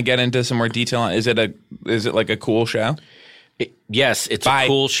just want to get into some more detail on, is it like a cool show? Yes, it's Bye. a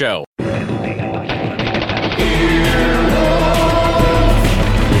cool show.